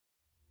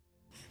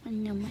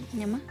Nyama,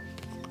 nyama.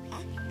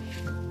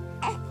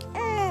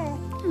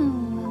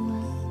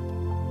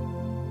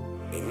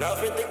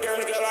 Enough with the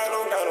girls, girl, I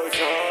don't got no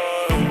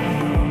choice.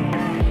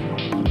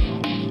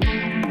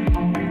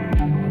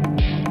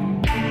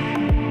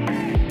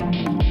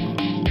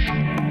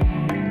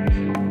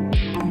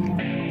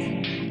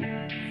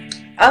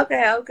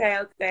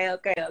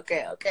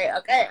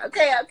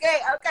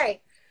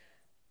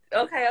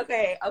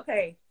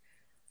 Okay.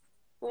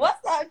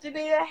 What's up,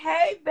 Jania?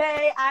 Hey,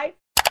 babe. I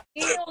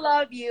still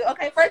love you.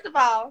 Okay, first of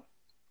all,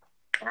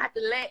 I have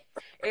to let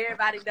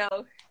everybody know.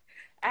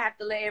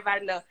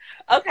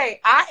 Okay,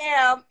 I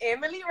am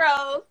Emily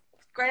Rose,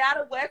 straight out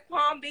of West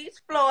Palm Beach,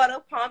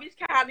 Florida, Palm Beach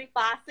County,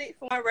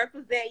 561.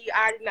 Represent, you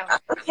already know.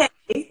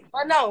 Okay.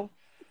 But no,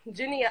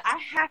 Jania, I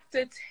have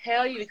to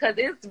tell you because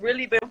it's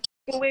really been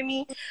fucking with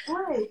me.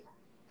 What?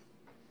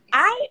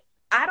 I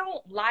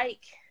don't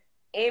like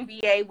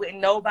NBA with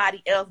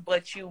nobody else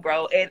but you,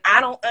 bro. And I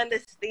don't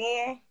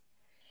understand.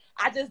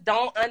 I just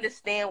don't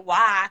understand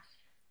why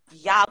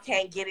y'all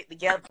can't get it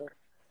together.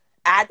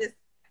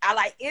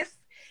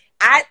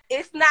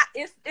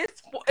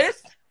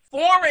 It's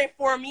foreign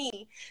for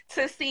me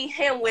to see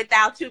him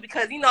without you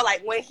because you know,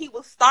 like when he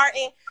was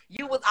starting,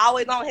 you was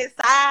always on his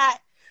side.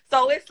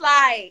 So it's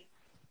like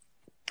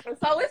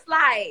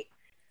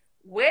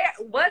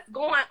what's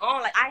going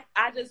on? Like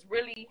I just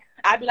really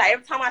I'd be like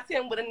every time I see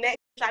him with a neck,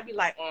 I'd be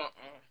like,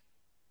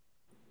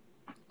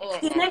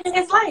 He's living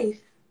his life.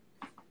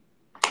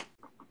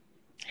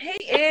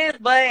 He is,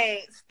 but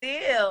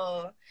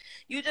still,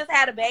 you just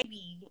had a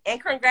baby, and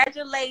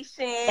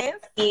congratulations.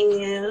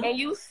 Yeah. And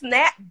you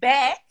snapped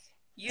back.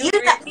 You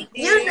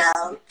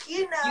know.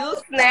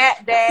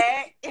 snapped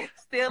back.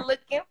 Still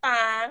looking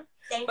fine.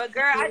 But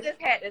girl, you. I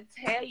just had to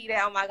tell you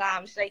that. Oh my God,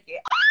 I'm shaking.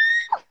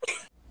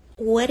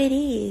 What it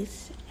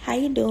is? How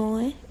you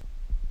doing?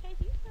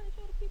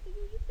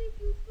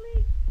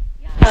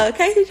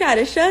 Kacey trying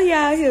to show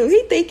y'all him.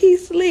 He think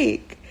he's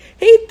slick.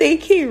 He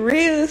think he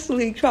real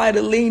slick trying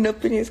to lean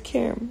up in his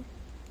camera.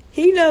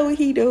 He know what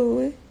he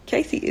doing.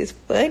 Kacey is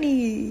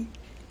funny.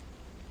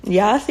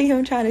 Y'all see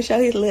him trying to show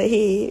his little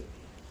head.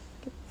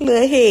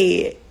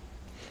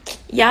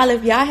 Y'all,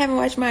 if y'all haven't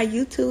watched my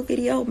YouTube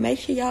video, make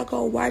sure y'all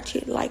go watch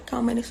it. Like,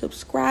 comment, and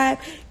subscribe.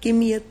 Give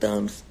me a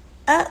thumbs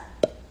up.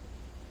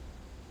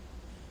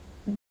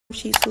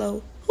 She's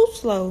slow. Who's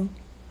slow?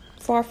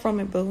 Far from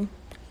it, boo.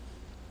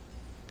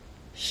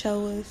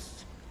 Show us.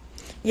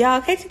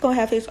 Y'all, Kacey gonna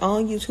have his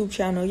own YouTube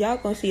channel. Y'all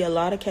gonna see a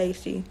lot of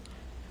Kacey.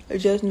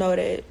 Just know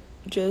that.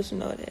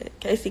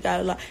 Kacey got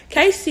a lot.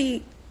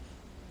 Kacey,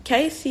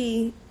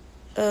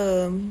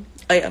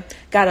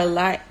 got a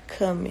lot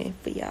coming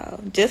for y'all.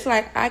 Just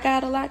like I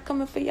got a lot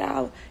coming for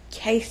y'all,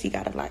 Kacey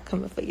got a lot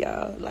coming for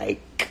y'all.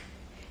 Like,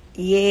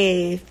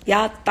 yeah,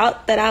 y'all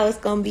thought that I was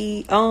gonna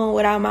be on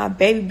without my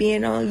baby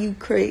being on, you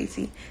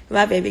crazy.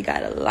 My baby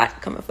got a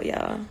lot coming for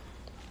y'all.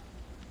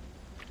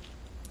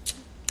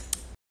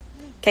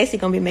 Kacey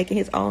gonna be making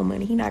his own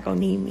money. He not gonna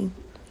need me.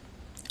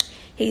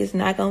 He is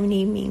not gonna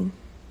need me.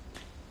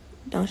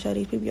 Don't show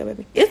these people your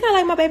baby. It's not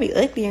like my baby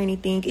ugly or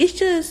anything. It's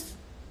just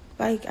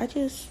like I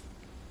just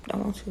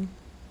don't want to.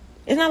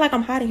 It's not like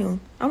I'm hiding him.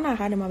 I'm not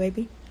hiding my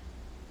baby.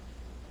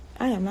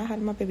 I am not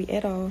hiding my baby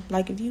at all.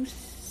 Like if you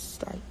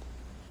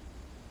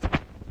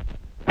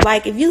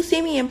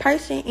see me in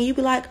person and you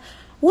be like,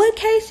 what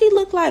Kacey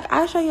look like?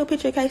 I'll show you a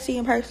picture of Kacey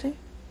in person.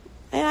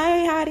 And I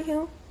ain't hiding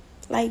him.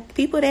 Like,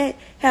 people that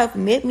have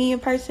met me in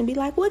person be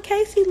like, what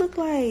Kacey look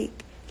like?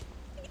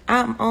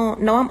 I'm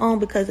on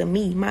because of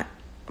me.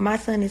 My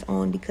son is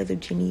on because of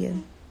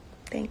Jania.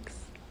 Thanks.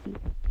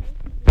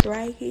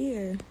 Right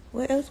here.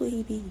 Where else would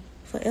he be?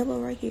 Forever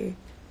right here.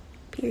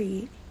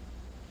 Period.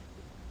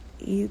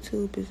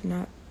 YouTube is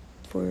not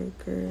for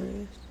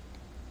girls.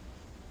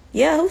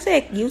 Yeah, who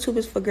said YouTube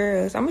is for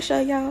girls? I'm going to show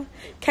y'all.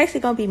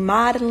 Kacey going to be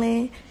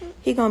modeling.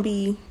 He going to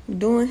be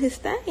doing his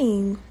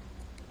thing.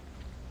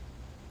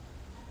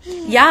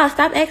 Y'all,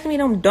 stop asking me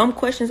them dumb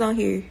questions on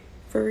here.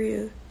 For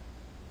real.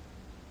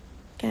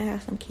 Can I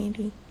have some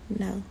candy?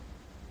 No.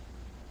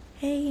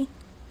 Hey.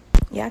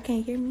 Y'all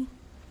can't hear me?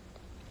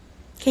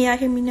 Can y'all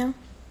hear me now?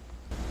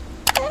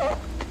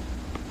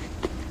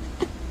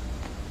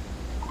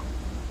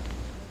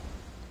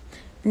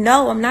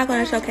 No, I'm not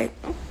going to show Kacey.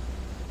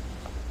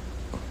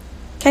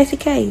 Kacey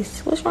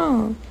Case. What's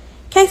wrong?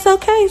 Case,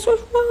 what's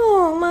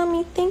wrong,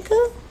 mommy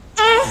thinker?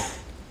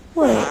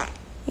 What?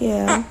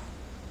 Yeah.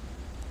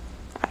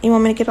 You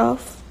want me to get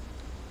off?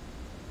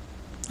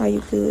 Are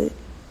you good?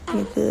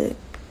 You good?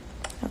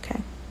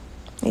 Okay.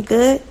 You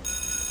good?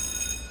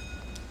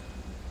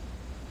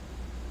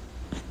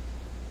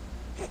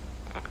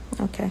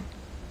 Okay.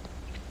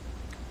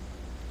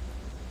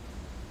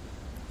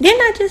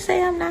 Didn't I just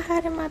say I'm not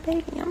hiding my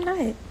baby? I'm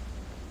not.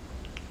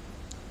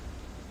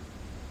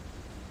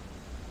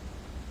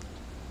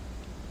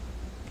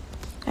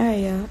 Alright,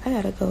 y'all. I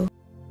gotta go.